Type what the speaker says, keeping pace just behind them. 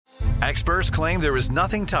Experts claim there is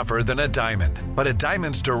nothing tougher than a diamond. But at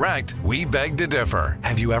Diamonds Direct, we beg to differ.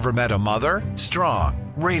 Have you ever met a mother?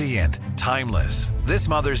 Strong, radiant, timeless. This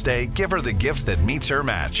Mother's Day, give her the gift that meets her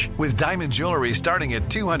match. With diamond jewelry starting at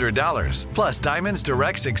 $200. Plus, Diamonds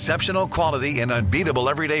Direct's exceptional quality and unbeatable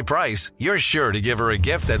everyday price, you're sure to give her a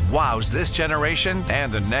gift that wows this generation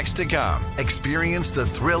and the next to come. Experience the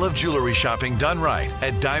thrill of jewelry shopping done right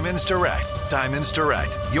at Diamonds Direct. Diamonds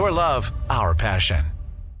Direct. Your love, our passion.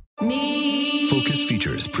 Focus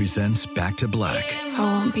Features presents Back to Black. I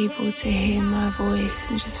want people to hear my voice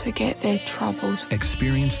and just forget their troubles.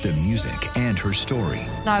 Experience the music and her story.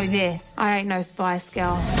 Know this, I ain't no Spice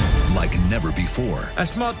Girl. Like never before.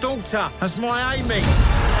 That's my daughter. That's my Amy.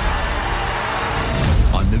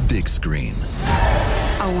 On the big screen.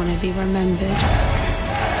 I want to be remembered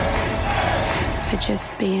for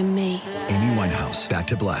just being me. Amy Winehouse, Back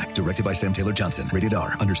to Black, directed by Sam Taylor Johnson. Rated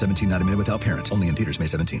R, under 17, not a minute without parent. Only in theaters May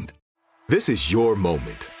 17th. This is your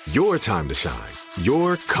moment, your time to shine,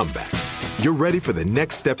 your comeback. You're ready for the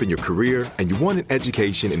next step in your career, and you want an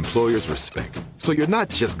education employers respect. So you're not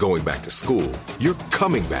just going back to school, you're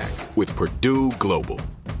coming back with Purdue Global.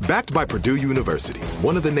 Backed by Purdue University,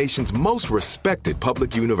 one of the nation's most respected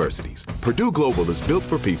public universities, Purdue Global is built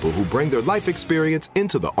for people who bring their life experience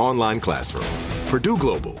into the online classroom. Purdue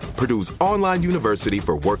Global, Purdue's online university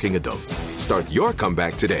for working adults. Start your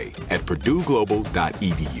comeback today at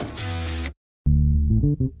purdueglobal.edu.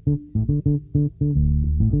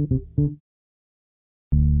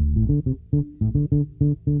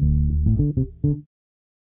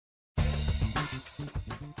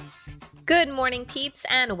 Good morning, peeps,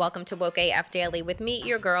 and welcome to Woke AF Daily with me,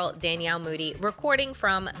 your girl, Danielle Moody, recording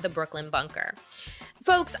from the Brooklyn Bunker.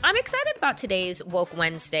 Folks, I'm excited about today's Woke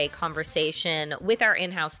Wednesday conversation with our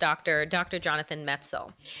in-house doctor, Dr. Jonathan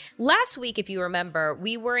Metzl. Last week, if you remember,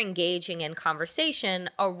 we were engaging in conversation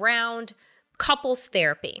around couples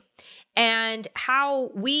therapy and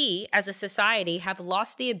how we as a society have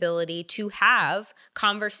lost the ability to have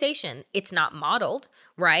conversation. It's not modeled,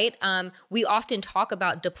 right? We often talk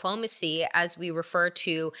about diplomacy as we refer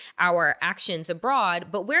to our actions abroad,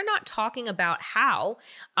 but we're not talking about how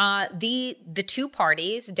the two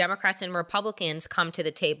parties, Democrats and Republicans, come to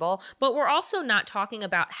the table, but we're also not talking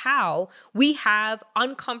about how we have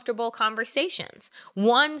uncomfortable conversations,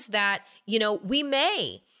 ones that, we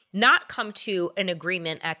may not come to an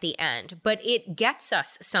agreement at the end, but it gets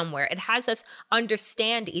us somewhere. It has us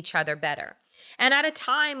understand each other better. And at a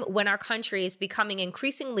time when our country is becoming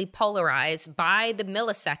increasingly polarized by the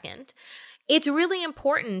millisecond, it's really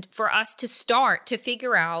important for us to start to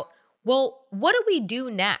figure out, well, what do we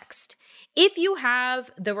do next? If you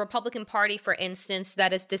have the Republican Party, for instance,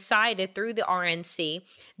 that has decided through the RNC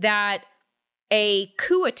that a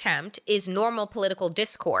coup attempt is normal political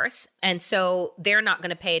discourse, and so they're not going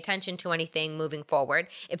to pay attention to anything moving forward,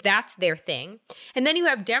 if that's their thing. And then you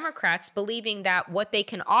have Democrats believing that what they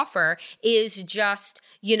can offer is just,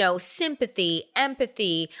 sympathy,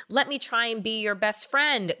 empathy. Let me try and be your best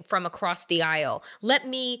friend from across the aisle. Let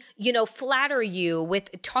me, flatter you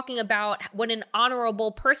with talking about what an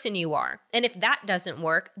honorable person you are. And if that doesn't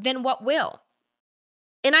work, then what will?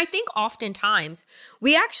 And I think oftentimes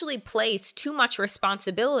we actually place too much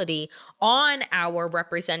responsibility on our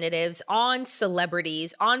representatives, on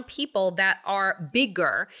celebrities, on people that are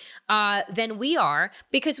bigger than we are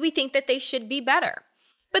because we think that they should be better.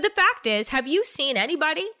 But the fact is, have you seen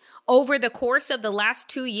anybody over the course of the last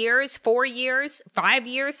 2 years, 4 years, 5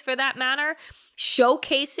 years for that matter,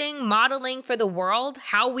 showcasing, modeling for the world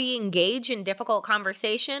how we engage in difficult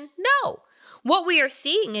conversation? No. What we are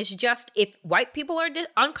seeing is just if white people are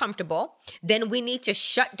uncomfortable, then we need to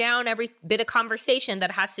shut down every bit of conversation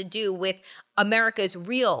that has to do with America's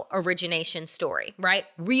real origination story, right?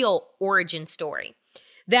 Real origin story.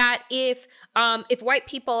 That if white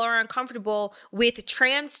people are uncomfortable with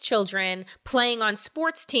trans children playing on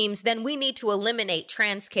sports teams, then we need to eliminate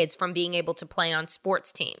trans kids from being able to play on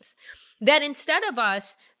sports teams. That instead of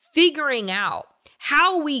us figuring out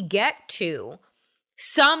how we get to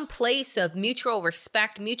some place of mutual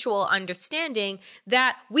respect, mutual understanding,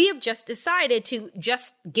 that we have just decided to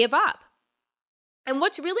just give up. And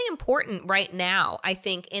what's really important right now, I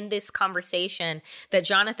think, in this conversation that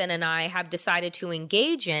Jonathan and I have decided to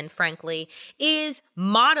engage in, frankly, is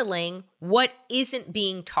modeling what isn't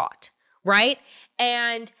being taught, right?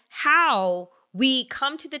 And how we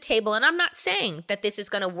come to the table. And I'm not saying that this is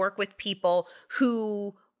going to work with people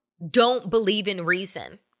who don't believe in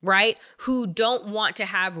reason, right? Who don't want to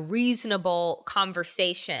have reasonable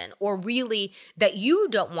conversation, or really that you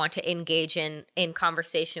don't want to engage in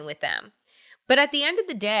conversation with them. But at the end of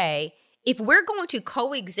the day, if we're going to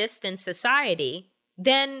coexist in society,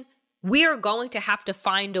 then we are going to have to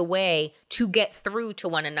find a way to get through to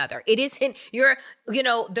one another. It isn't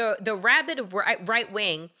the rabid right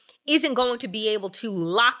wing isn't going to be able to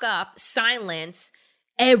lock up, silence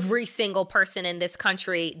every single person in this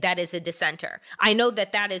country that is a dissenter. I know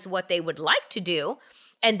that is what they would like to do.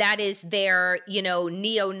 And that is their,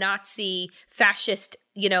 neo-Nazi fascist,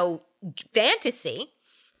 fantasy.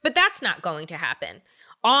 But that's not going to happen.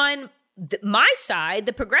 On my side,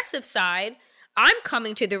 the progressive side, I'm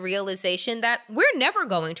coming to the realization that we're never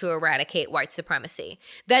going to eradicate white supremacy,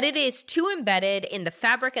 that it is too embedded in the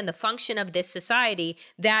fabric and the function of this society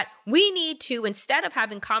that we need to, instead of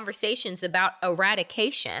having conversations about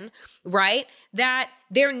eradication, right, that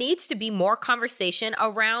there needs to be more conversation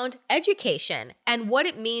around education and what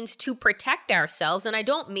it means to protect ourselves. And I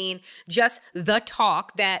don't mean just the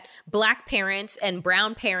talk that Black parents and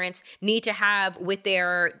brown parents need to have with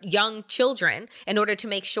their young children in order to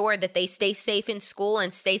make sure that they stay safe in school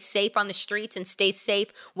and stay safe on the streets and stay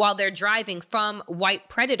safe while they're driving from white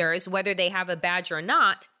predators, whether they have a badge or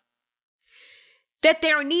not. That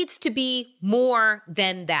there needs to be more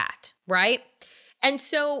than that, right? And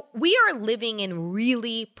so we are living in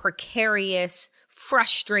really precarious,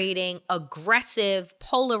 frustrating, aggressive,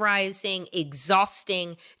 polarizing,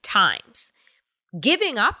 exhausting times.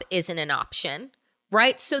 Giving up isn't an option,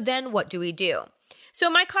 right? So then what do we do? So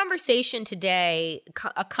my conversation today,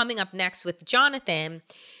 coming up next with Jonathan,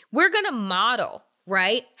 we're going to model,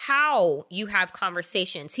 right, how you have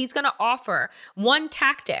conversations. He's going to offer one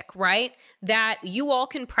tactic, right, that you all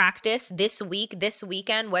can practice this week, this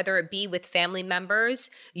weekend, whether it be with family members,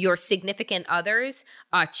 your significant others,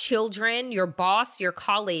 children, your boss, your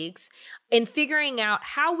colleagues, in figuring out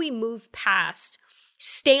how we move past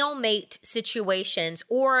stalemate situations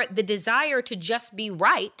or the desire to just be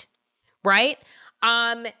right?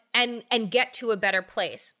 And get to a better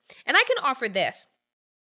place. And I can offer this.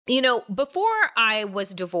 Before I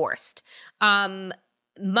was divorced,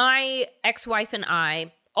 my ex-wife and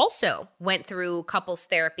I also went through couples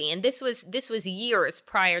therapy. And this was years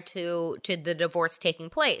prior to the divorce taking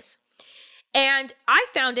place. And I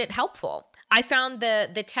found it helpful. I found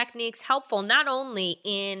the techniques helpful, not only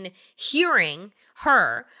in hearing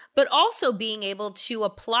her, but also being able to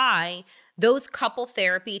apply those couple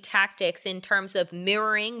therapy tactics in terms of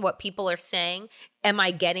mirroring what people are saying. Am I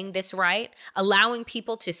getting this right? Allowing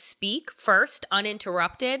people to speak first,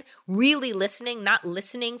 uninterrupted, really listening, not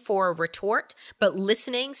listening for a retort, but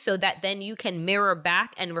listening so that then you can mirror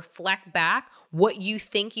back and reflect back what you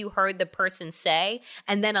think you heard the person say,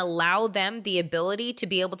 and then allow them the ability to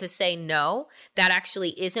be able to say, no, that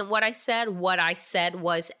actually isn't what I said. What I said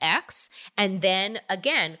was X. And then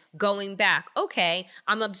again, going back, okay,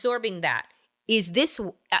 I'm absorbing that. Is this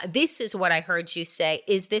is what I heard you say.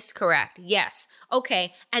 Is this correct? Yes.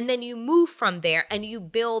 Okay. And then you move from there and you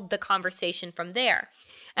build the conversation from there.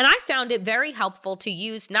 And I found it very helpful to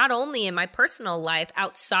use not only in my personal life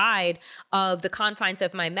outside of the confines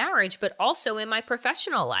of my marriage, but also in my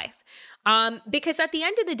professional life. Because at the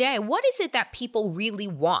end of the day, what is it that people really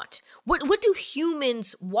want? What do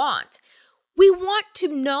humans want? We want to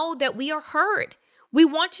know that we are heard. We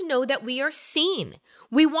want to know that we are seen.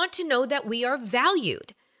 We want to know that we are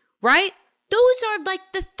valued, right? Those are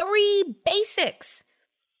like the three basics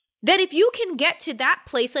that if you can get to that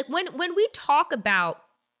place, like when we talk about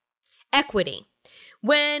equity,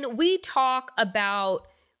 when we talk about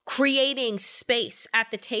creating space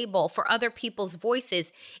at the table for other people's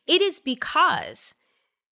voices, it is because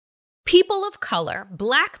people of color,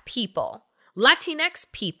 Black people,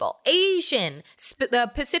 Latinx people, Asian,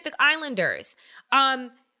 Pacific Islanders,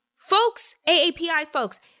 folks, AAPI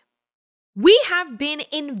folks, we have been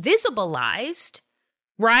invisibilized,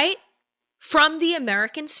 right, from the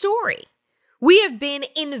American story. We have been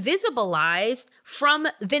invisibilized from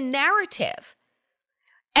the narrative.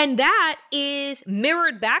 And that is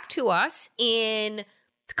mirrored back to us in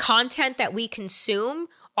content that we consume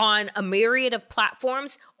on a myriad of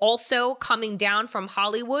platforms, also coming down from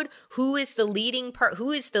Hollywood. Who is the leading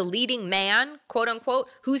man, quote unquote?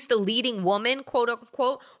 Who's the leading woman, quote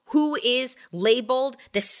unquote? Who is labeled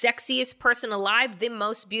the sexiest person alive, the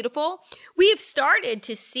most beautiful? We have started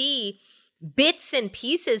to see bits and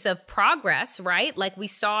pieces of progress, right? Like we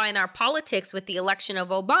saw in our politics with the election of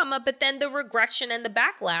Obama, but then the regression and the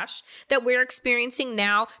backlash that we're experiencing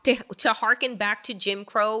now to harken back to Jim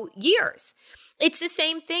Crow years. It's the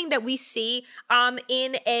same thing that we see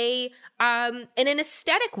in an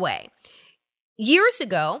aesthetic way. Years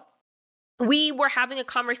ago, we were having a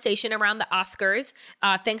conversation around the Oscars,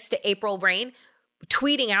 thanks to April Rain,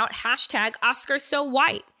 tweeting out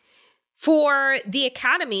 #OscarsSoWhite. For the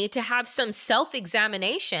Academy to have some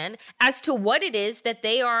self-examination as to what it is that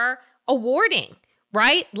they are awarding,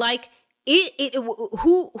 right? Like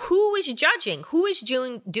who is judging? Who is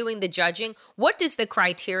doing the judging? What does the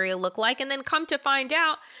criteria look like? And then come to find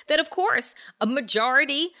out that, of course, a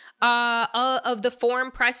majority of the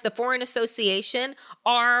foreign press, the Foreign Association,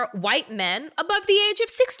 are white men above the age of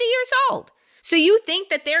 60 years old. So you think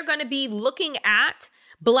that they're going to be looking at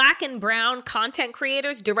Black and brown content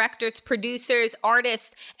creators, directors, producers,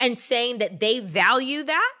 artists, and saying that they value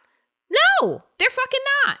that? No, they're fucking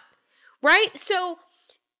not. Right? So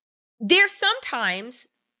there's sometimes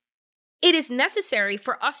it is necessary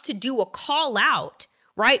for us to do a call out,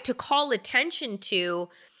 right? To call attention to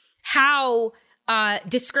how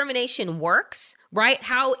discrimination works, right?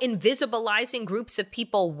 How invisibilizing groups of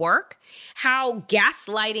people work, how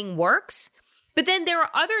gaslighting works. But then there are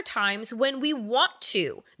other times when we want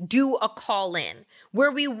to do a call in, where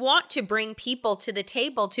we want to bring people to the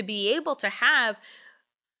table to be able to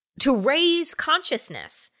raise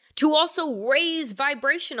consciousness, to also raise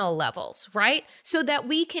vibrational levels, right? So that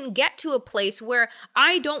we can get to a place where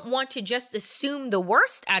I don't want to just assume the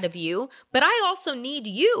worst out of you, but I also need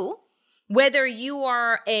you, whether you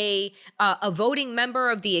are a voting member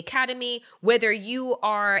of the academy, whether you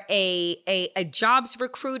are a jobs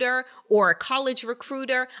recruiter or a college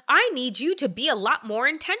recruiter, I need you to be a lot more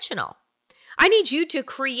intentional. I need you to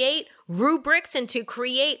create rubrics and to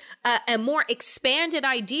create a more expanded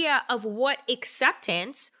idea of what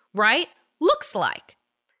acceptance, right, looks like.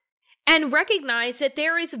 And recognize that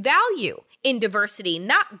there is value in diversity,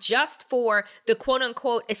 not just for the quote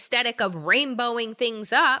unquote aesthetic of rainbowing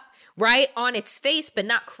things up, right, on its face, but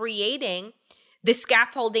not creating the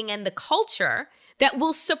scaffolding and the culture that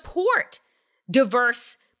will support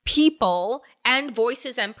diverse people and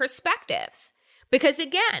voices and perspectives. Because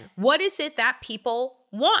again, what is it that people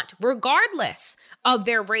want, regardless of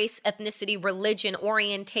their race, ethnicity, religion,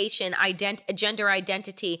 orientation, gender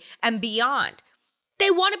identity, and beyond? They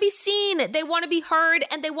want to be seen, they want to be heard,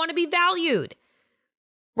 and they want to be valued,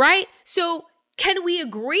 right? So can we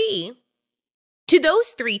agree to those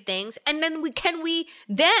three things? And then can we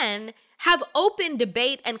then have open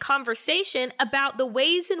debate and conversation about the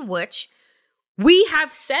ways in which we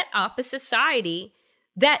have set up a society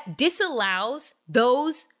that disallows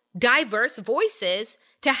those diverse voices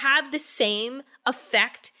to have the same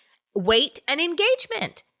effect, weight, and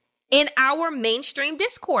engagement in our mainstream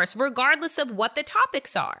discourse, regardless of what the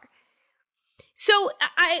topics are. So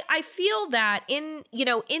I feel that in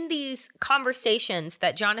these conversations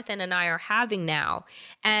that Jonathan and I are having now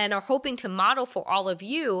and are hoping to model for all of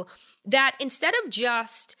you, that instead of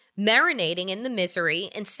just marinating in the misery,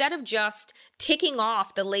 instead of just ticking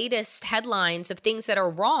off the latest headlines of things that are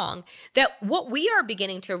wrong, that what we are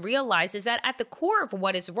beginning to realize is that at the core of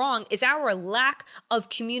what is wrong is our lack of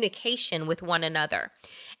communication with one another.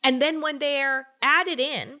 And then when they're added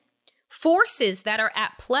in, forces that are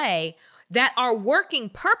at play that are working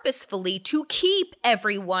purposefully to keep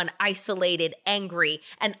everyone isolated, angry,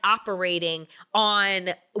 and operating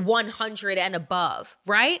on 100 and above,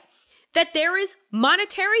 right? That there is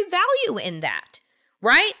monetary value in that,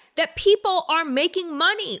 right? That people are making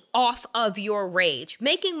money off of your rage,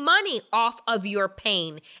 making money off of your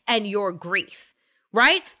pain and your grief,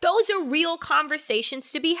 right? Those are real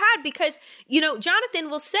conversations to be had because, Jonathan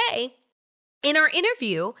will say in our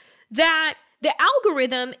interview that the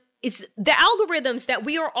algorithms that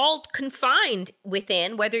we are all confined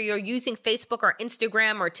within, whether you're using Facebook or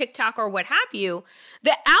Instagram or TikTok or what have you,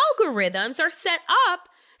 the algorithms are set up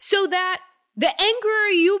so that the angrier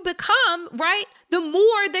you become, right, the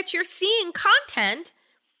more that you're seeing content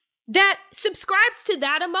that subscribes to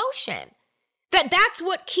that emotion. That's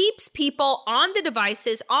what keeps people on the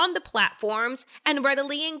devices, on the platforms, and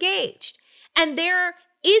readily engaged. And there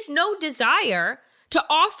is no desire to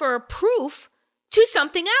offer proof to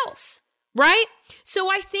something else, right? So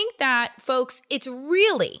I think that, folks, it's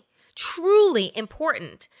really, truly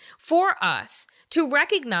important for us to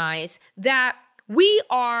recognize that we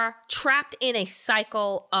are trapped in a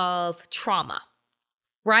cycle of trauma,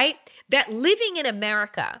 right? That living in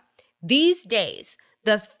America these days,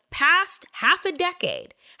 the past half a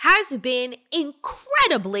decade, has been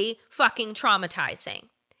incredibly fucking traumatizing.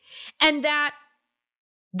 And that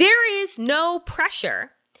there is no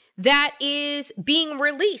pressure that is being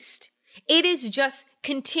released. It is just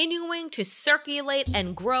continuing to circulate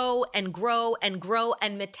and grow and grow and grow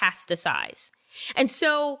and metastasize. And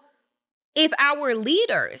so if our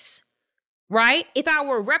leaders, right, if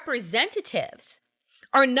our representatives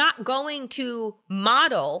are not going to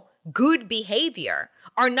model good behavior,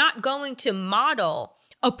 are not going to model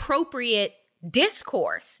appropriate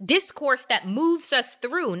discourse that moves us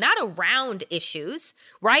through, not around issues,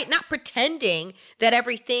 right? Not pretending that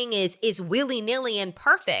everything is willy-nilly and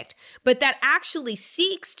perfect, but that actually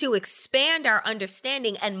seeks to expand our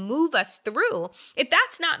understanding and move us through. If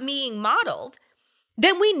that's not being modeled,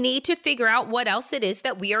 then we need to figure out what else it is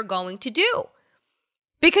that we are going to do.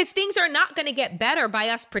 Because things are not going to get better by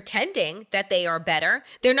us pretending that they are better.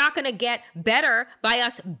 They're not going to get better by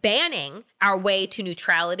us banning our way to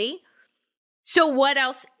neutrality. So what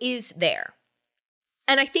else is there?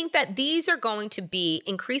 And I think that these are going to be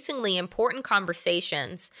increasingly important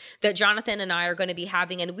conversations that Jonathan and I are going to be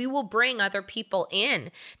having, and we will bring other people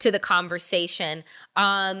in to the conversation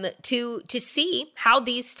to see how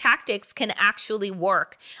these tactics can actually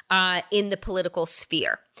work in the political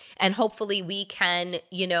sphere. And hopefully we can,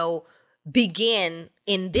 begin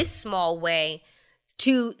in this small way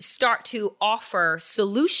to start to offer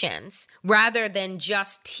solutions rather than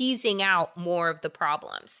just teasing out more of the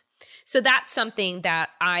problems. So that's something that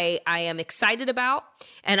I am excited about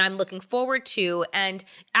and I'm looking forward to. And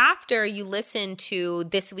after you listen to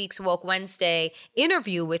this week's Woke Wednesday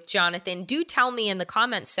interview with Jonathan, do tell me in the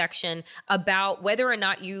comments section about whether or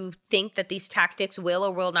not you think that these tactics will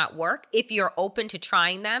or will not work, if you're open to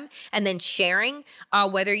trying them, and then sharing,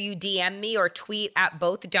 whether you DM me or tweet at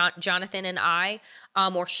both Jonathan and I,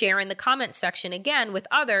 or share in the comments section again with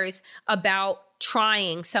others about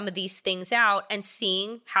trying some of these things out and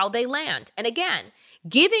seeing how they land. And again,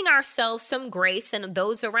 giving ourselves some grace and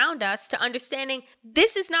those around us to understanding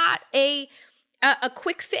this is not a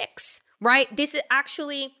quick fix, right? This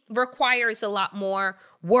actually requires a lot more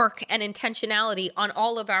work and intentionality on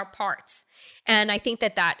all of our parts. And I think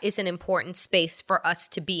that that is an important space for us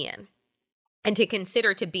to be in and to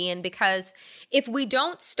consider to be in, because if we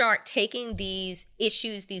don't start taking these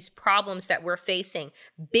issues, these problems that we're facing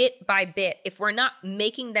bit by bit, if we're not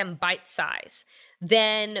making them bite-size,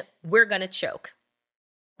 then we're going to choke,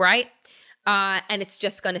 right? And it's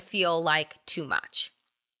just going to feel like too much.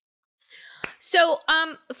 So,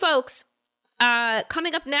 folks,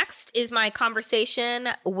 coming up next is my conversation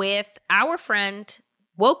with our friend,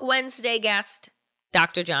 Woke Wednesday guest,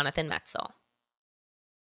 Dr. Jonathan Metzl.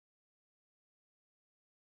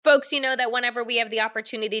 Folks, you know that whenever we have the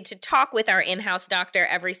opportunity to talk with our in-house doctor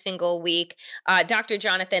every single week, Dr.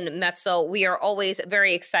 Jonathan Metzl, we are always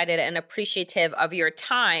very excited and appreciative of your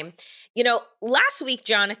time. Last week,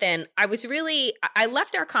 Jonathan, I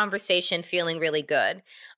left our conversation feeling really good,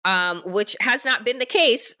 which has not been the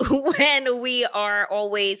case when we are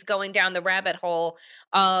always going down the rabbit hole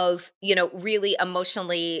of, really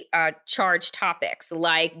emotionally charged topics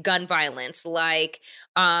like gun violence, like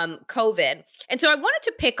COVID. And so I wanted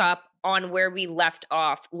to pick up on where we left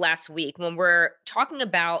off last week when we're talking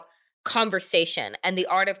about conversation and the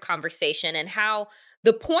art of conversation, and how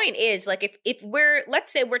the point is, like, if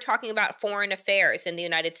let's say we're talking about foreign affairs in the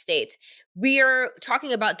United States, we are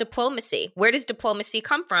talking about diplomacy. Where does diplomacy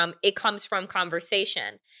come from? It comes from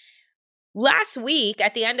conversation. Last week,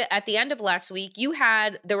 at the end of last week, you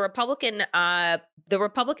had the Republican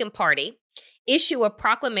Party issue a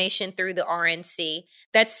proclamation through the RNC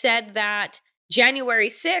that said that January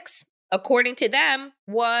 6th, according to them,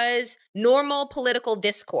 was normal political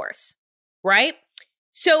discourse, right?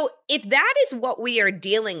 So if that is what we are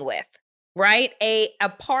dealing with, right, a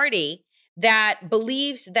party that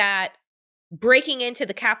believes that breaking into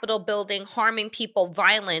the Capitol building, harming people,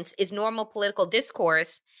 violence is normal political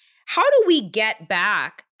discourse, how do we get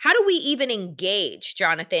back? How do we even engage,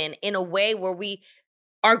 Jonathan, in a way where we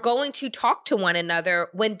are going to talk to one another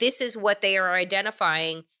when this is what they are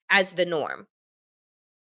identifying as the norm?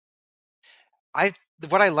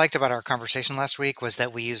 What I liked about our conversation last week was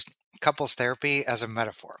that we used couples therapy as a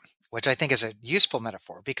metaphor, which I think is a useful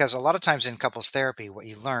metaphor, because a lot of times in couples therapy, what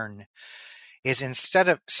you learn is, instead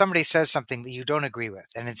of somebody says something that you don't agree with,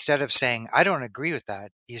 and instead of saying, I don't agree with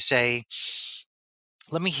that, you say,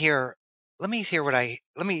 let me try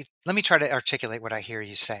to articulate what I hear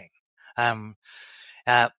you saying.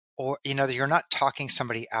 Or, you're not talking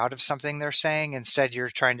somebody out of something they're saying. Instead, you're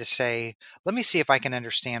trying to say, let me see if I can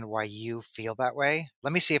understand why you feel that way.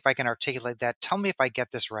 Let me see if I can articulate that. Tell me if I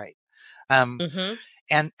get this right.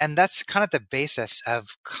 And that's kind of the basis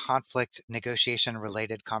of conflict negotiation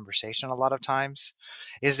related conversation a lot of times,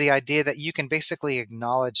 is the idea that you can basically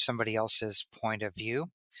acknowledge somebody else's point of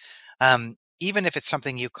view. Even if it's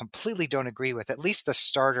something you completely don't agree with, at least the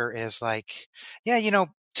starter is like, yeah,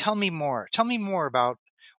 tell me more. Tell me more about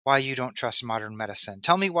why you don't trust modern medicine.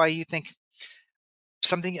 Tell me why you think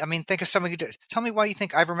something, think of something you did. Tell me why you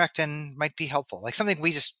think ivermectin might be helpful. Like something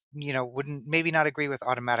we just wouldn't maybe not agree with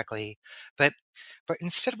automatically. But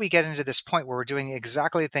instead we get into this point where we're doing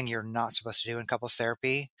exactly the thing you're not supposed to do in couples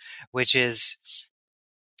therapy, which is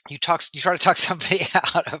you try to talk somebody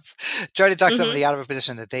Mhm. out of a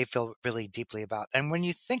position that they feel really deeply about. And when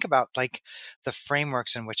you think about like the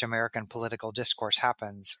frameworks in which American political discourse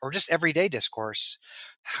happens, or just everyday discourse,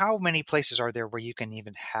 how many places are there where you can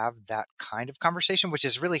even have that kind of conversation, which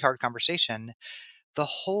is really hard conversation? The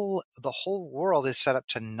whole world is set up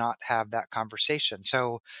to not have that conversation.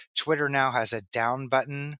 So Twitter now has a down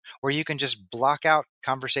button where you can just block out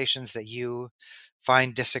conversations that you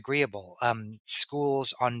find disagreeable.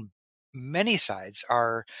 Schools on many sides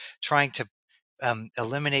are trying to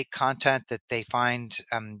eliminate content that they find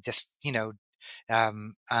um,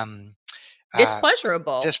 um, uh,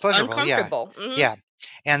 Displeasurable, displeasurable. Yeah, uncomfortable. Mhm. yeah,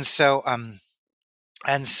 and so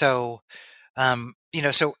and so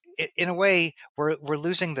so in a way, we're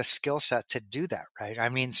losing the skill set to do that, right? I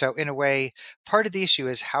mean, so in a way, part of the issue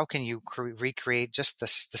is how can you recreate just the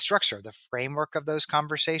structure, the framework of those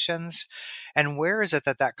conversations, and where is it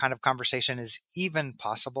that that kind of conversation is even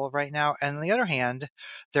possible right now? And on the other hand,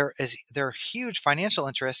 there are huge financial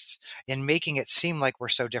interests in making it seem like we're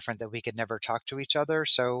so different that we could never talk to each other.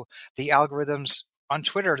 So the algorithms on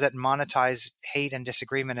Twitter that monetize hate and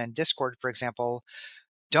disagreement and discord, for example,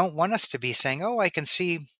 don't want us to be saying, "Oh, I can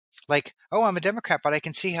see like, oh, I'm a Democrat, but I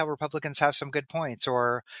can see how Republicans have some good points,"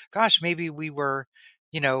 or gosh, maybe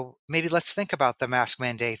maybe let's think about the mask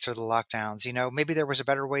mandates or the lockdowns, maybe there was a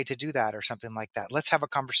better way to do that or something like that. Let's have a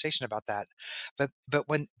conversation about that. But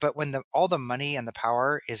when all the money and the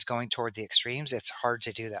power is going toward the extremes, it's hard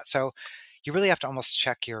to do that. So you really have to almost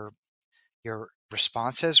check your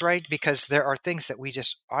responses, right? Because there are things that we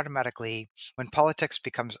just automatically, when politics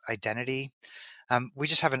becomes identity, we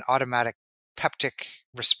just have an automatic peptic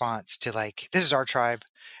response to like, this is our tribe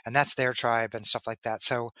and that's their tribe and stuff like that.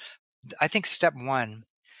 So I think step one,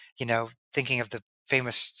 thinking of the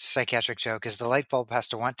famous psychiatric joke, is the light bulb has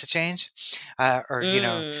to want to change, or,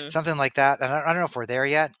 Mm. something like that. And I don't know if we're there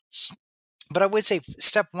yet. But I would say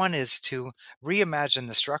step one is to reimagine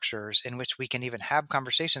the structures in which we can even have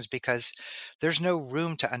conversations, because there's no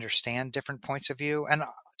room to understand different points of view. And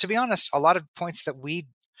to be honest, a lot of points that we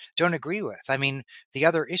don't agree with. I mean, the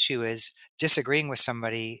other issue is disagreeing with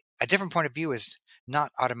somebody. A different point of view is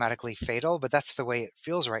not automatically fatal, but that's the way it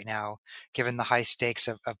feels right now, given the high stakes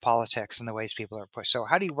of politics and the ways people are pushed. So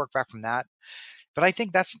how do you work back from that? But I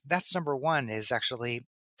think that's number one, is actually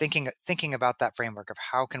thinking about that framework of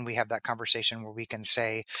how can we have that conversation where we can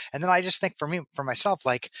say. And then I just think for myself,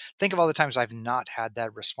 like, think of all the times I've not had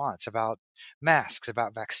that response about masks,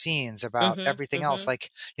 about vaccines, about Mhm. everything else. Mhm.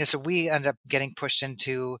 Like, so we end up getting pushed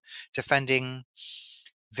into defending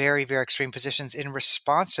very, very extreme positions in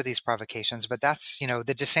response to these provocations. But that's,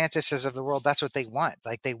 the DeSantis's of the world, that's what they want.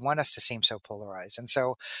 Like, they want us to seem so polarized. And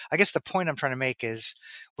so I guess the point I'm trying to make is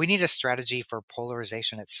we need a strategy for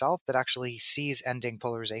polarization itself that actually sees ending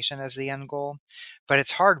polarization as the end goal. But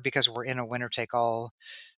it's hard because we're in a winner take all,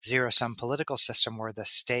 zero sum political system where the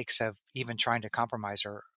stakes of even trying to compromise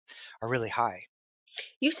are really high.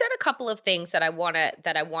 You said a couple of things that I want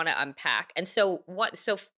to unpack. And so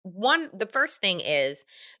one the first thing is,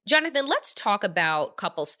 Jonathan, let's talk about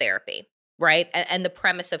couples therapy, right? And the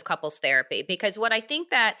premise of couples therapy, because what I think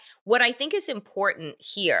is important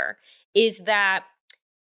here is that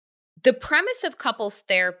the premise of couples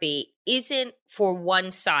therapy isn't for one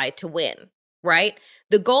side to win, right?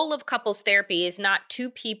 The goal of couples therapy is not two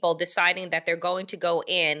people deciding that they're going to go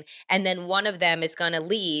in and then one of them is going to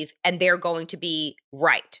leave and they're going to be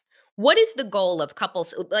right. What is the goal of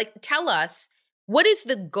couples? Like, tell us, what is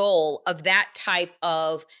the goal of that type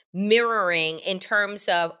of mirroring in terms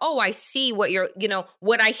of, oh, I see what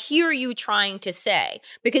I hear you trying to say?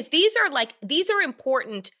 Because these are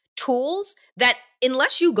important tools that,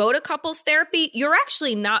 unless you go to couples therapy, you're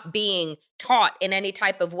actually not being taught in any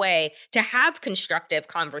type of way to have constructive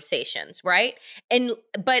conversations, right?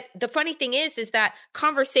 But the funny thing is that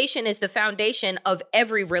conversation is the foundation of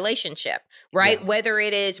every relationship, right? Yeah. Whether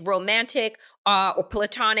it is romantic or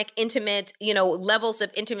platonic, intimate, levels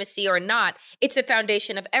of intimacy or not, it's the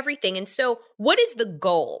foundation of everything. And so what is the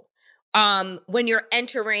goal when you're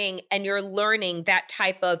entering and you're learning that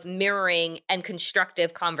type of mirroring and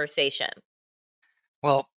constructive conversation?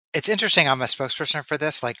 Well, it's interesting. I'm a spokesperson for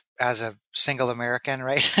this, like, as a single American,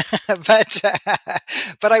 right? but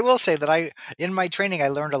but I will say that in my training, I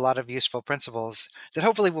learned a lot of useful principles that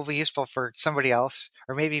hopefully will be useful for somebody else,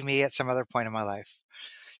 or maybe me at some other point in my life.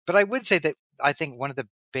 But I would say that I think one of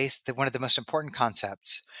the most important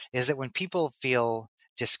concepts is that when people feel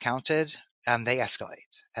discounted they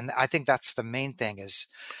escalate. And I think that's the main thing is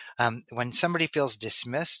when somebody feels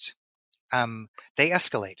dismissed, they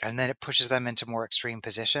escalate, and then it pushes them into more extreme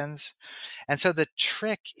positions. And so the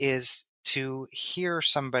trick is to hear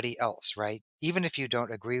somebody else, right? Even if you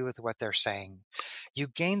don't agree with what they're saying, you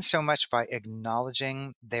gain so much by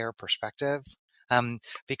acknowledging their perspective.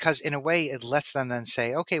 Because in a way, it lets them then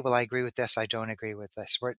say, okay, well, I agree with this. I don't agree with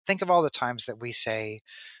this. Think of all the times that we say,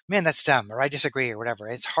 man, that's dumb, or I disagree, or whatever.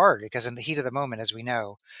 It's hard because in the heat of the moment, as we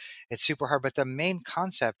know, it's super hard. But the main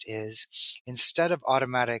concept is instead of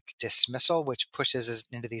automatic dismissal, which pushes us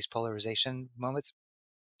into these polarization moments,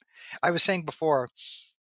 I was saying before,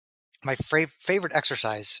 my favorite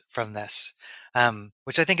exercise from this,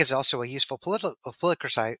 which I think is also a useful political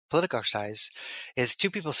exercise, is two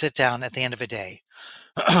people sit down at the end of a day.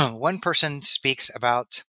 One person speaks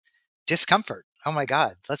about discomfort. Oh my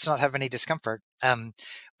God, let's not have any discomfort.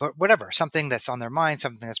 But whatever, something that's on their mind,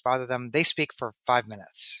 something that's bothered them, they speak for 5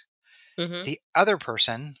 minutes. Mm-hmm. The other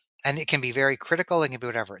person, and it can be very critical, it can be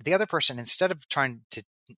whatever. The other person, instead of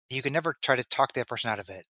you can never try to talk the other person out of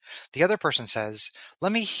it. The other person says,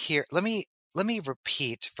 let me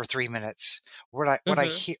repeat for 3 minutes what I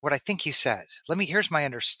think you said. Here's my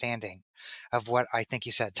understanding of what I think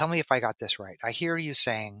you said. Tell me if I got this right. I hear you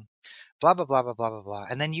saying blah, blah, blah, blah, blah, blah, blah.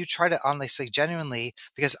 And then you try to honestly, genuinely,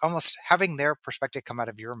 because almost having their perspective come out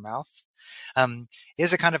of your mouth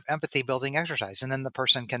is a kind of empathy building exercise. And then the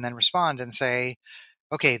person can then respond and say,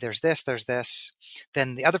 okay, there's this.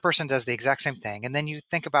 Then the other person does the exact same thing. And then you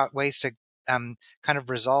think about ways to kind of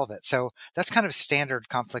resolve it. So that's kind of standard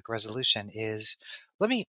conflict resolution is, let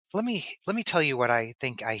me tell you what I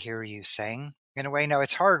think I hear you saying in a way. Now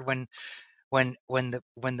it's hard when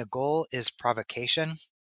the goal is provocation.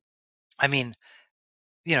 I mean,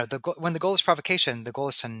 when the goal is provocation, the goal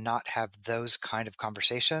is to not have those kind of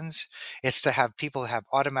conversations. It's to have people have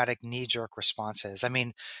automatic knee-jerk responses. I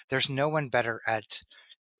mean, there's no one better at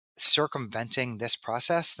circumventing this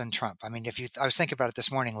process than Trump. I mean, I was thinking about it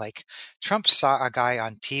this morning, like Trump saw a guy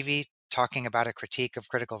on TV talking about a critique of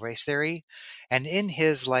critical race theory, and in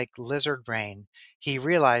his like lizard brain, he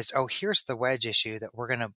realized, oh, here's the wedge issue that we're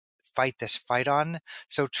going to fight this fight on.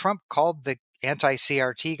 So Trump called the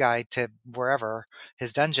anti-CRT guy to wherever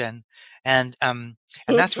his dungeon, and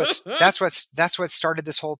that's what started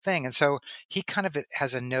this whole thing. And so he kind of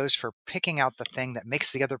has a nose for picking out the thing that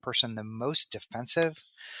makes the other person the most defensive.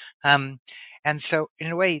 And so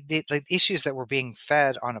in a way, the issues that we're being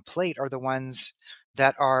fed on a plate are the ones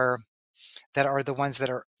that are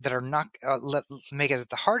not make it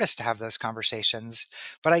the hardest to have those conversations.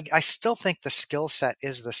 But I still think the skill set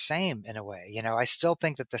is the same in a way. I still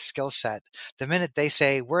think that the skill set, the minute they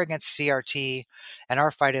say we're against CRT and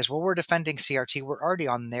our fight is, well, we're defending CRT, we're already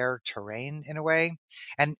on their terrain in a way,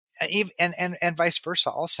 and vice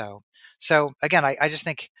versa also. So again, I just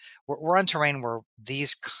think we're on terrain where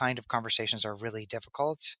these kind of conversations are really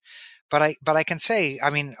difficult. But I can say, I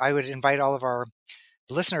mean, I would invite all of our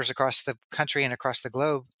listeners across the country and across the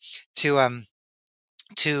globe to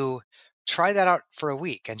try that out for a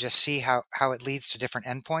week and just see how it leads to different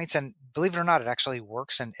endpoints. And believe it or not, it actually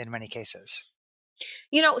works in many cases.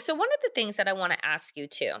 So one of the things that I want to ask you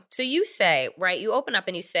too, so you say, right, you open up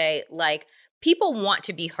and you say, like, people want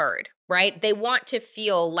to be heard, right? They want to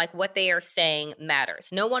feel like what they are saying matters.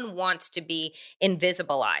 No one wants to be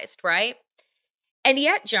invisibilized, right? And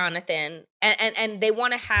yet, Jonathan, and they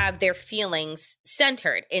want to have their feelings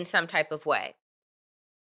centered in some type of way.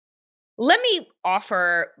 Let me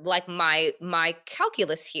offer like my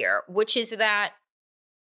calculus here, which is that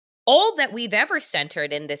all that we've ever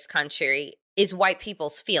centered in this country is white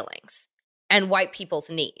people's feelings and white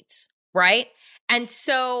people's needs, right? And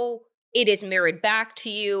so it is mirrored back to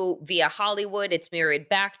you via Hollywood. It's mirrored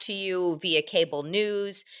back to you via cable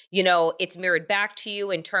news. It's mirrored back to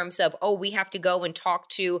you in terms of, oh, we have to go and talk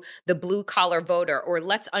to the blue collar voter, or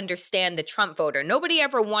let's understand the Trump voter. Nobody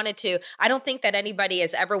ever wanted to, I don't think that anybody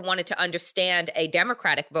has ever wanted to understand a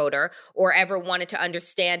Democratic voter or ever wanted to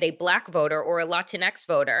understand a Black voter or a Latinx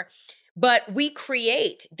voter. But we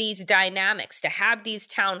create these dynamics to have these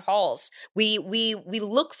town halls. We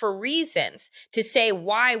look for reasons to say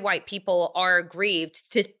why white people are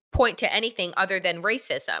aggrieved, to point to anything other than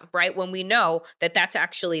racism, right? When we know that that's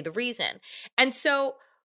actually the reason. And so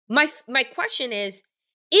my question is,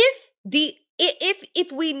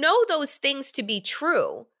 if we know those things to be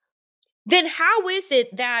true, then how is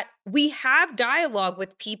it that we have dialogue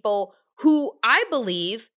with people who I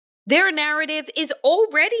believe their narrative is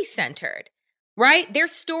already centered, right? Their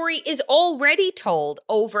story is already told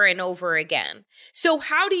over and over again. So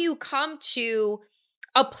how do you come to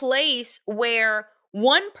a place where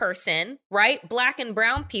one person, right? Black and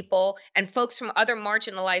brown people and folks from other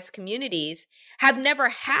marginalized communities have never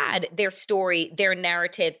had their story, their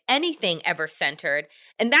narrative, anything ever centered.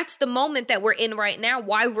 And that's the moment that we're in right now,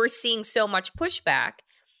 why we're seeing so much pushback.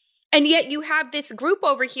 And yet you have this group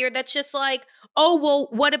over here that's just like, oh, well,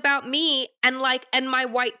 what about me and my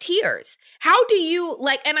white tears? How do you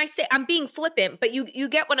and I say, I'm being flippant, but you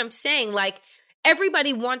get what I'm saying. Like,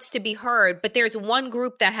 everybody wants to be heard, but there's one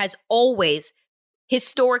group that has always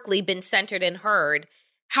historically been centered and heard.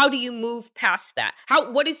 How do you move past that?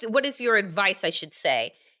 What is your advice, I should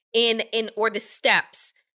say, or the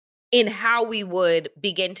steps in how we would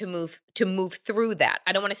begin to move through that?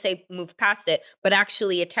 I don't want to say move past it, but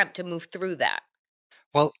actually attempt to move through that.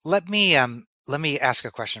 Well, let me ask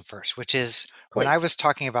a question first, which is, when I Please. was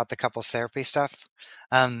talking about the couples therapy stuff,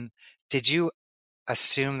 did you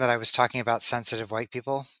assume that I was talking about sensitive white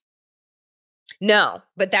people? No,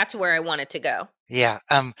 but that's where I wanted to go. Yeah,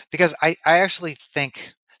 because I actually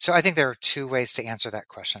think so. I think there are two ways to answer that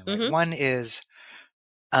question. Right? Mhm. One is,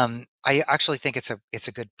 I actually think it's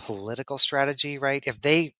a good political strategy, right? If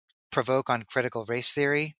they provoke on critical race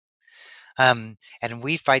theory, and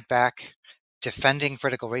we fight back defending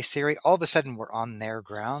critical race theory, all of a sudden we're on their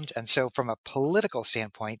ground. And so, from a political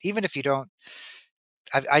standpoint, even if you don't,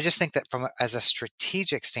 I just think that as a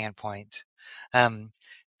strategic standpoint,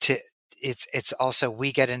 to it's also,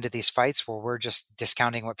 we get into these fights where we're just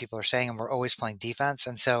discounting what people are saying and we're always playing defense.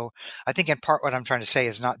 And so I think in part what I'm trying to say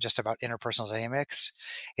is not just about interpersonal dynamics.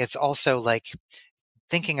 It's also like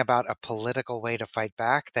thinking about a political way to fight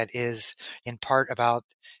back that is in part about,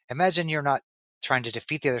 imagine you're not trying to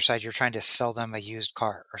defeat the other side, you're trying to sell them a used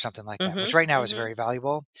car or something like that, which right now is very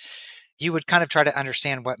valuable. You would kind of try to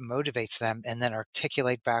understand what motivates them and then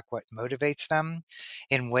articulate back what motivates them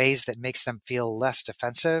in ways that makes them feel less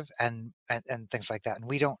defensive and things like that. And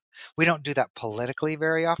we don't do that politically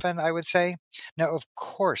very often, I would say. Now, of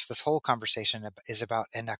course, this whole conversation is about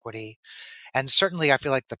inequity. And certainly I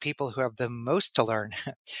feel like the people who have the most to learn,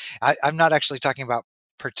 I'm not actually talking about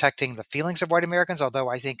protecting the feelings of white Americans, although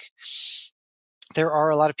I think there are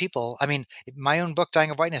a lot of people. I mean, my own book,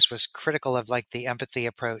 Dying of Whiteness, was critical of like the empathy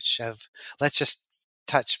approach of, let's just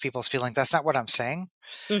touch people's feelings. That's not what I'm saying.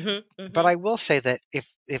 But I will say that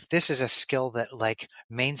if this is a skill that like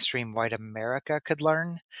mainstream white America could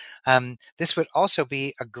learn, this would also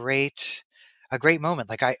be a great moment.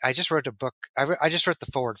 Like I just wrote a book. I just wrote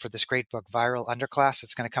the foreword for this great book, Viral Underclass.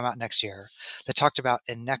 It's going to come out next year, that talked about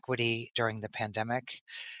inequity during the pandemic.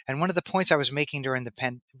 And one of the points I was making during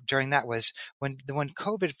that was when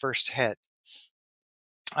COVID first hit,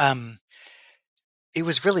 it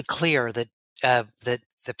was really clear that that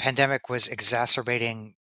the pandemic was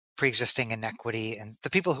exacerbating pre-existing inequity, and the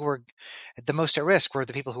people who were the most at risk were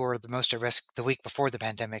the people who were the most at risk the week before the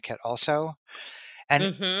pandemic hit also.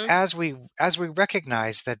 And as we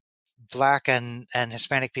recognize that Black and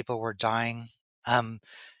Hispanic people were dying from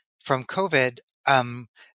COVID,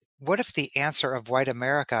 what if the answer of white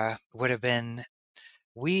America would have been,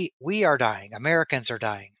 we are dying, Americans are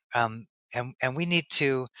dying, and we need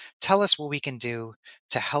to tell us what we can do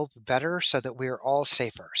to help better so that we're all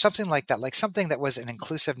safer. Something like that, like something that was an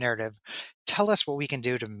inclusive narrative. Tell us what we can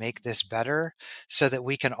do to make this better so that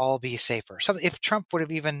we can all be safer. So if Trump would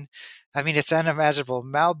have even, I mean, it's unimaginable,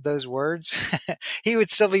 mouthed those words, he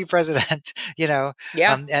would still be president,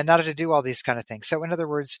 and not have to do all these kind of things. So in other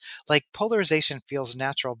words, like, polarization feels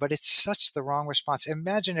natural, but it's such the wrong response.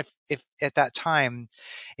 Imagine if at that time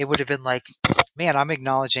it would have been like, man, I'm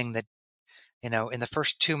acknowledging that, in the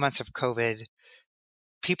first 2 months of COVID,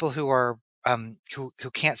 people who are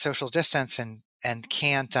who can't social distance and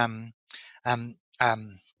can't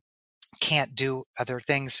do other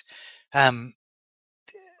things,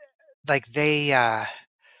 like they.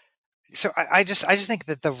 So I just think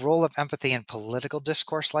that the role of empathy in political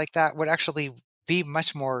discourse like that would actually be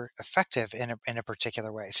much more effective in a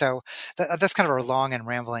particular way. So that's kind of a long and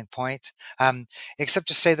rambling point, except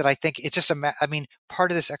to say that I think it's just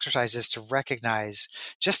part of this exercise is to recognize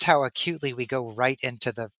just how acutely we go right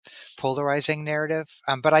into the polarizing narrative.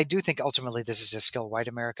 But I do think ultimately this is a skill white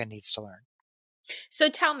America needs to learn. So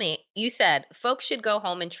tell me, you said folks should go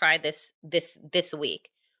home and try this week.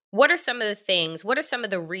 What are some of the things, what are some of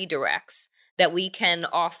the redirects that we can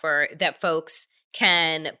offer that folks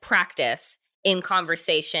can practice in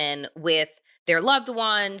conversation with their loved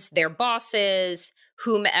ones, their bosses,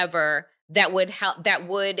 whomever, that would help, that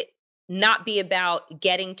would not be about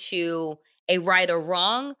getting to a right or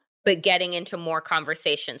wrong, but getting into more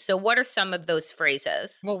conversation? So what are some of those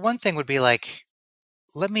phrases? Well, one thing would be like,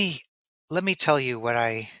 let me tell you what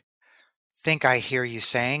I think I hear you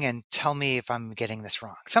saying, and tell me if I'm getting this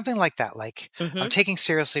wrong. Something like that. Like, I'm Mm-hmm. taking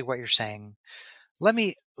seriously what you're saying. Let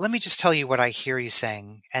me just tell you what I hear you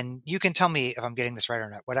saying, and you can tell me if I'm getting this right or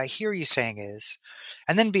not. What I hear you saying is,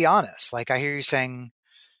 and then be honest. Like, I hear you saying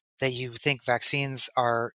that you think vaccines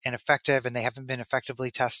are ineffective and they haven't been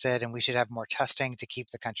effectively tested, and we should have more testing to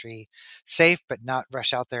keep the country safe, but not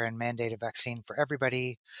rush out there and mandate a vaccine for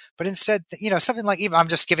everybody. But instead, something like, even I'm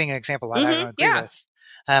just giving an example that I Mm-hmm. don't agree Yeah. with.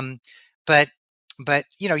 Um, but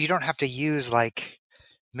you don't have to use like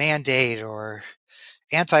mandate or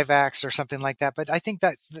anti-vax or something like that. But I think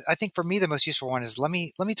for me the most useful one is, let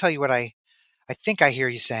me tell you what I think I hear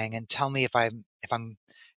you saying, and tell me if I'm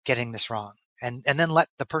getting this wrong. And then let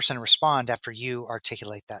the person respond after you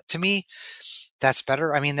articulate that. To me, that's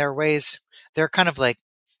better. I mean, there are kind of like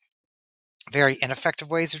very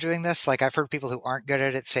ineffective ways of doing this. Like, I've heard people who aren't good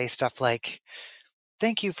at it say stuff like,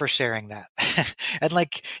 thank you for sharing that. And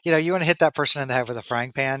like, you want to hit that person in the head with a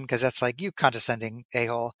frying pan, because that's like, you condescending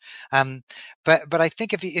a-hole. Um, but I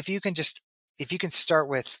think if you can start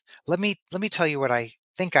with, let me tell you what I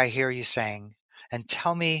think I hear you saying, and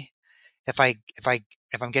tell me if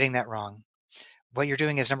I'm getting that wrong. What you're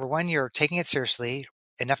doing is, number one, you're taking it seriously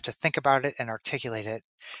enough to think about it and articulate it.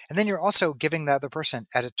 And then you're also giving the other person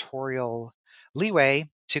editorial leeway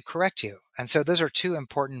to correct you. And so those are two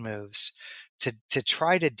important moves to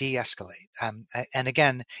try to de-escalate. And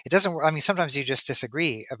again, it doesn't, I mean, sometimes you just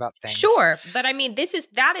disagree about things. Sure. But I mean,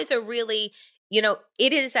 that is a really,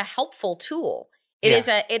 it is a helpful tool. Yeah.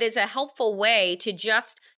 It is a helpful way to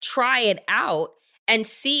just try it out and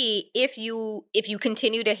see if you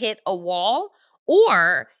continue to hit a wall,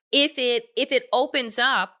 or if it opens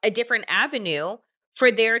up a different avenue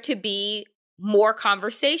for there to be more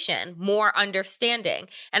conversation, more understanding.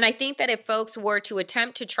 And I think that if folks were to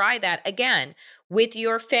attempt to try that again with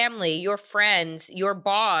your family, your friends, your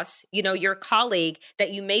boss, your colleague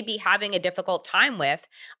that you may be having a difficult time with,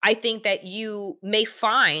 I think that you may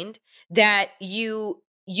find that you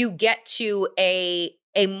get to a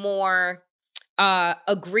more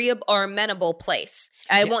agreeable or amenable place.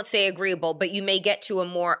 I Yeah. won't say agreeable, but you may get to a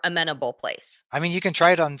more amenable place. I mean, you can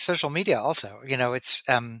try it on social media also. It's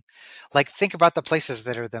like, think about the places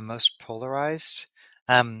that are the most polarized.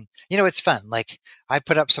 It's fun. Like, I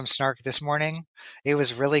put up some snark this morning. It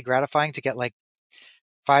was really gratifying to get like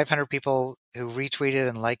 500 people who retweeted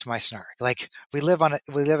and liked my snark. Like, we live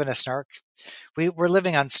in a snark. We're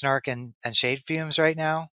living on snark and shade fumes right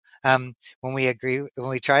now. When we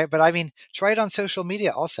try it, but I mean, try it on social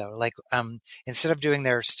media also. Like, instead of doing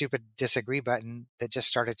their stupid disagree button that just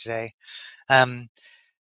started today, um,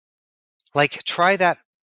 like, try that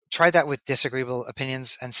with disagreeable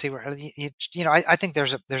opinions and see where I think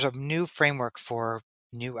there's a new framework for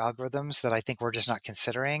new algorithms that I think we're just not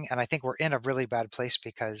considering. And I think we're in a really bad place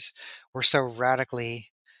because we're so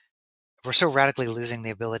radically losing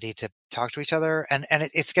the ability to talk to each other, and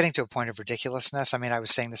it's getting to a point of ridiculousness. I mean, I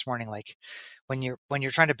was saying this morning, like, when you're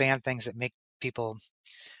trying to ban things that make people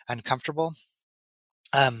uncomfortable,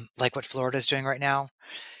 like what Florida is doing right now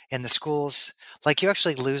in the schools, like, you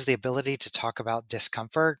actually lose the ability to talk about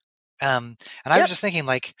discomfort. And I was Yep. just thinking,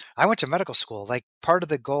 like, I went to medical school. Like, part of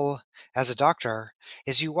the goal as a doctor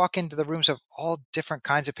is you walk into the rooms of all different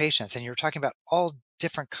kinds of patients, and you're talking about all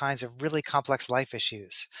different kinds of really complex life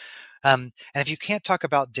issues. And if you can't talk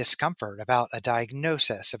about discomfort, about a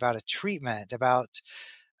diagnosis, about a treatment, about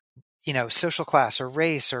social class or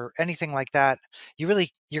race or anything like that, you're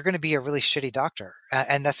going to be a really shitty doctor.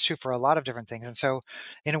 And that's true for a lot of different things. And so,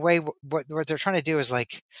 in a way, what they're trying to do is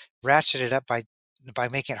like ratchet it up by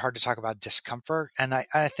making it hard to talk about discomfort. And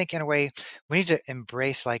I think, in a way, we need to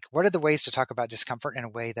embrace, like, what are the ways to talk about discomfort in a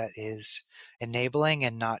way that is enabling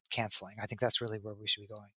and not canceling. I think that's really where we should be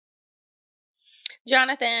going.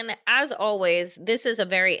 Jonathan, as always, this is a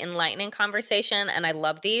very enlightening conversation, and I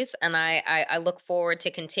love these, and I look forward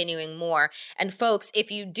to continuing more. And folks,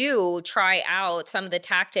 if you do try out some of the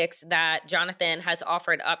tactics that Jonathan has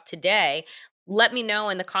offered up today, let me know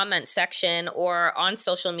in the comment section or on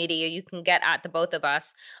social media. You can get at the both of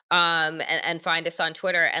us, and find us on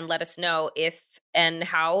Twitter and let us know if and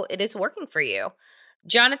how it is working for you.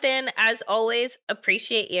 Jonathan, as always,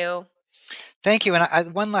 appreciate you. Thank you.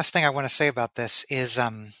 And one last thing I want to say about this is,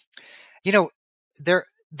 you know, there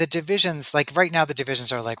the divisions, like right now, the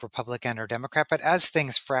divisions are like Republican or Democrat, but as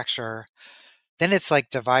things fracture, then it's like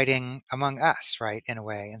dividing among us, right, in a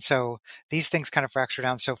way. And so these things kind of fracture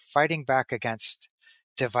down. So fighting back against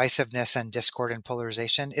divisiveness and discord and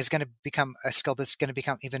polarization is going to become a skill that's going to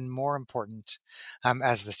become even more important,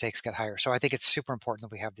 as the stakes get higher. So I think it's super important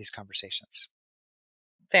that we have these conversations.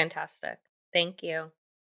 Fantastic. Thank you.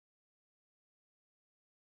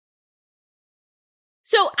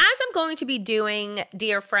 So as I'm going to be doing,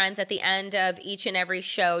 dear friends, at the end of each and every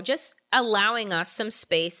show, just allowing us some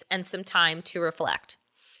space and some time to reflect.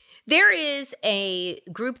 There is a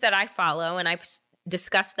group that I follow, and I've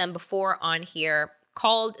discussed them before on here,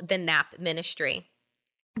 called the Nap Ministry,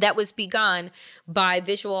 that was begun by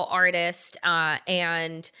visual artist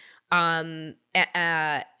and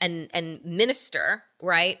minister,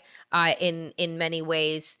 right? In many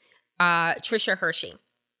ways, Trisha Hershey,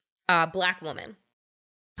 a Black woman,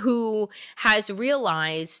 who has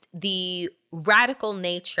realized the radical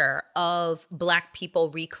nature of Black people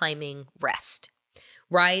reclaiming rest,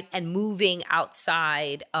 right? And moving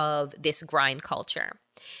outside of this grind culture.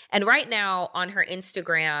 And right now on her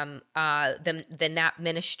Instagram, the Nap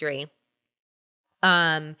Ministry,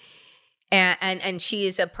 and she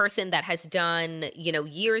is a person that has done,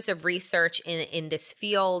 years of research in this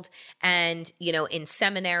field and, in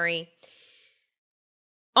seminary.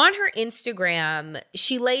 On her Instagram,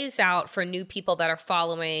 she lays out for new people that are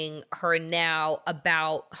following her now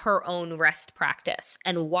about her own rest practice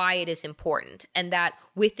and why it is important. And that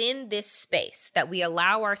within this space that we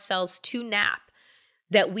allow ourselves to nap,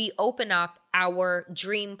 that we open up our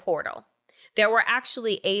dream portal, that we're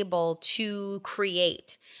actually able to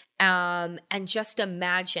create and just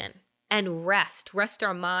imagine and rest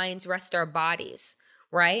our minds, rest our bodies,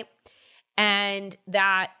 right? And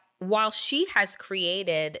that while she has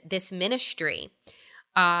created this ministry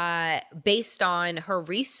based on her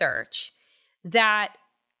research, that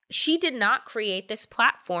she did not create this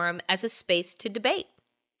platform as a space to debate.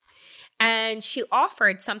 And she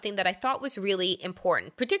offered something that I thought was really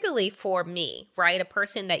important, particularly for me, right? A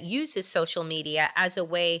person that uses social media as a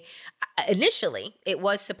way, initially, it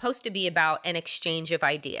was supposed to be about an exchange of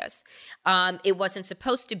ideas. It wasn't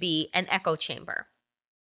supposed to be an echo chamber.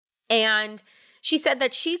 And she said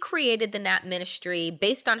that she created the Nap Ministry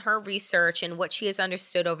based on her research and what she has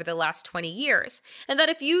understood over the last 20 years. And that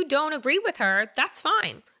if you don't agree with her, that's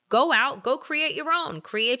fine. Go out, go create your own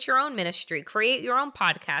ministry, create your own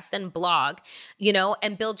podcast and blog,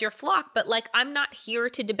 and build your flock. But I'm not here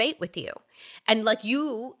to debate with you. And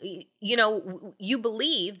you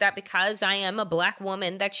believe that because I am a Black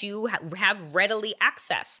woman that you have readily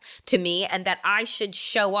access to me and that I should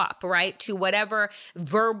show up, right, to whatever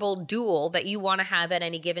verbal duel that you want to have at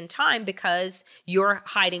any given time because you're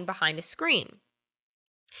hiding behind a screen.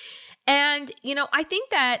 And, I think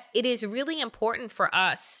that it is really important for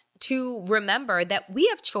us to remember that we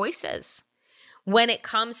have choices when it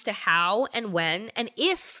comes to how and when and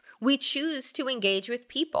if we choose to engage with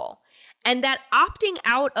people. And that opting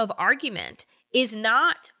out of argument is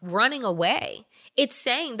not running away. It's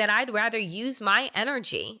saying that I'd rather use my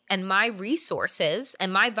energy and my resources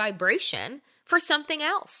and my vibration for something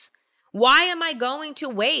else. Why am I going to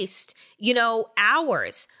waste,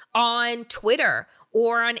 hours on Twitter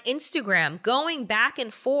or on Instagram, going back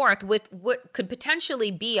and forth with what could potentially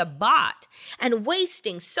be a bot and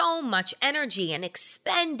wasting so much energy and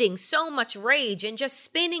expending so much rage and just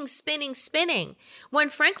spinning, when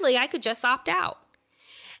frankly, I could just opt out.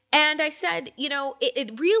 And I said,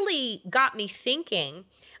 it really got me thinking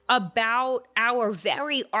about our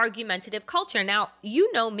very argumentative culture. Now,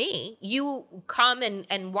 you know me. You come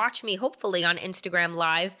and watch me, hopefully, on Instagram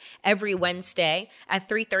Live every Wednesday at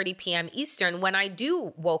 3:30 p.m. Eastern when I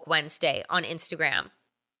do Woke Wednesday on Instagram.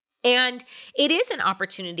 And it is an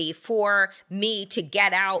opportunity for me to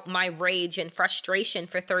get out my rage and frustration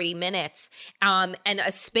for 30 minutes and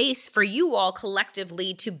a space for you all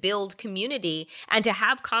collectively to build community and to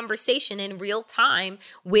have conversation in real time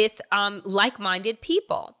with like-minded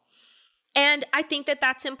people. And I think that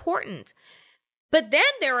that's important. But then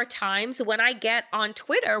there are times when I get on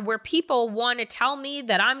Twitter where people want to tell me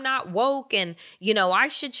that I'm not woke and, I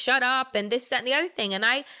should shut up and this, that, and the other thing. And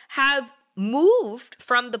I have moved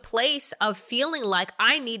from the place of feeling like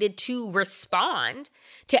I needed to respond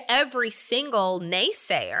to every single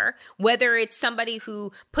naysayer, whether it's somebody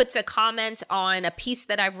who puts a comment on a piece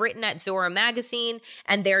that I've written at Zora Magazine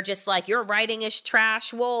and they're just like, your writing is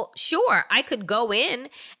trash. Well, sure, I could go in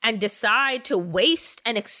and decide to waste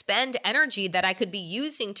and expend energy that I could be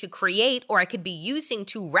using to create or I could be using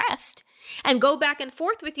to rest and go back and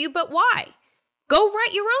forth with you. But why? Go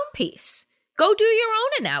write your own piece. Go do your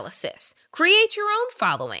own analysis. Create your own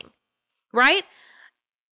following, right?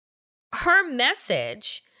 Her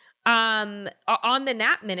message on the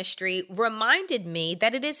Nap Ministry reminded me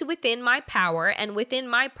that it is within my power and within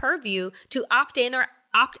my purview to opt in or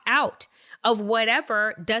opt out of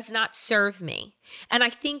whatever does not serve me. And I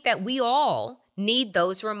think that we all need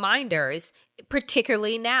those reminders,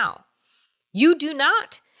 particularly now. You do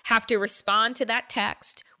not have to respond to that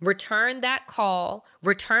text, return that call,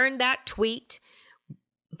 return that tweet,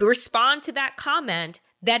 respond to that comment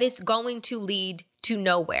that is going to lead to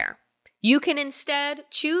nowhere. You can instead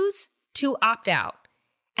choose to opt out,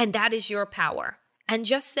 and that is your power. And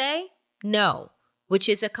just say no, which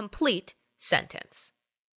is a complete sentence.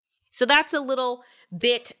 So that's a little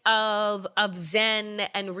bit of zen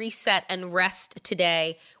and reset and rest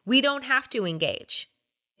today. We don't have to engage.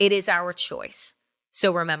 It is our choice.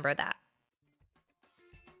 So remember that.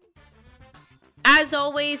 As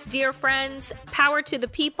always, dear friends, power to the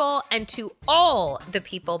people, and to all the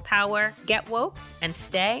people power. Get woke and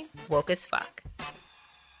stay woke as fuck.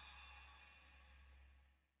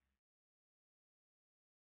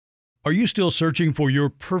 Are you still searching for your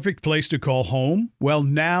perfect place to call home? Well,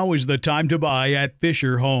 now is the time to buy at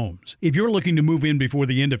Fisher Homes. If you're looking to move in before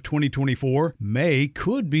the end of 2024, May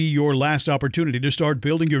could be your last opportunity to start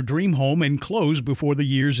building your dream home and close before the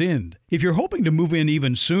year's end. If you're hoping to move in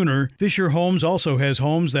even sooner, Fisher Homes also has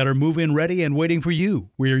homes that are move-in ready and waiting for you,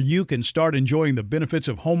 where you can start enjoying the benefits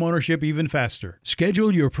of homeownership even faster.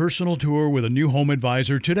 Schedule your personal tour with a new home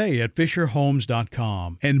advisor today at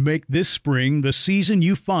FisherHomes.com and make this spring the season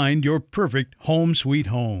you find your perfect home sweet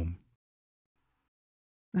home.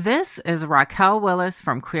 This is Raquel Willis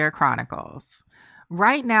from Queer Chronicles.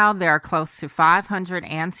 Right now, there are close to 500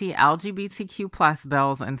 anti-LGBTQ+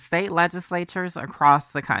 bills in state legislatures across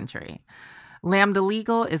the country. Lambda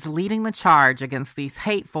Legal is leading the charge against these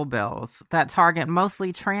hateful bills that target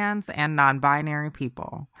mostly trans and non-binary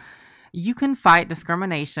people. You can fight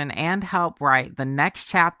discrimination and help write the next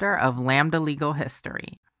chapter of Lambda Legal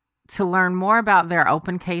history. To learn more about their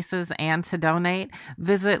open cases and to donate,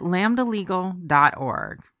 visit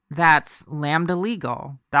lambdalegal.org. That's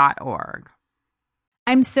lambdalegal.org.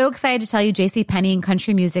 I'm so excited to tell you JCPenney and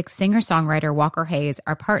country music singer-songwriter Walker Hayes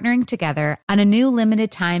are partnering together on a new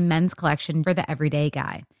limited-time men's collection for the everyday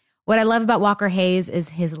guy. What I love about Walker Hayes is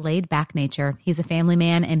his laid-back nature. He's a family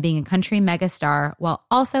man, and being a country megastar while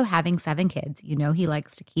also having 7 kids, you know he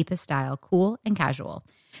likes to keep his style cool and casual.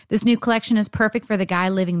 This new collection is perfect for the guy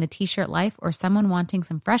living the t-shirt life or someone wanting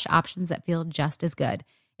some fresh options that feel just as good.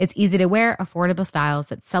 It's easy to wear, affordable styles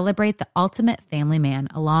that celebrate the ultimate family man,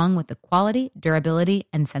 along with the quality, durability,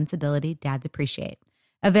 and sensibility dads appreciate.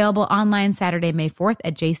 Available online Saturday, May 4th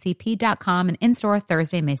at jcp.com and in-store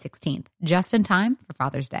Thursday, May 16th. Just in time for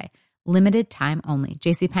Father's Day. Limited time only.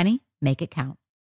 JCPenney, make it count.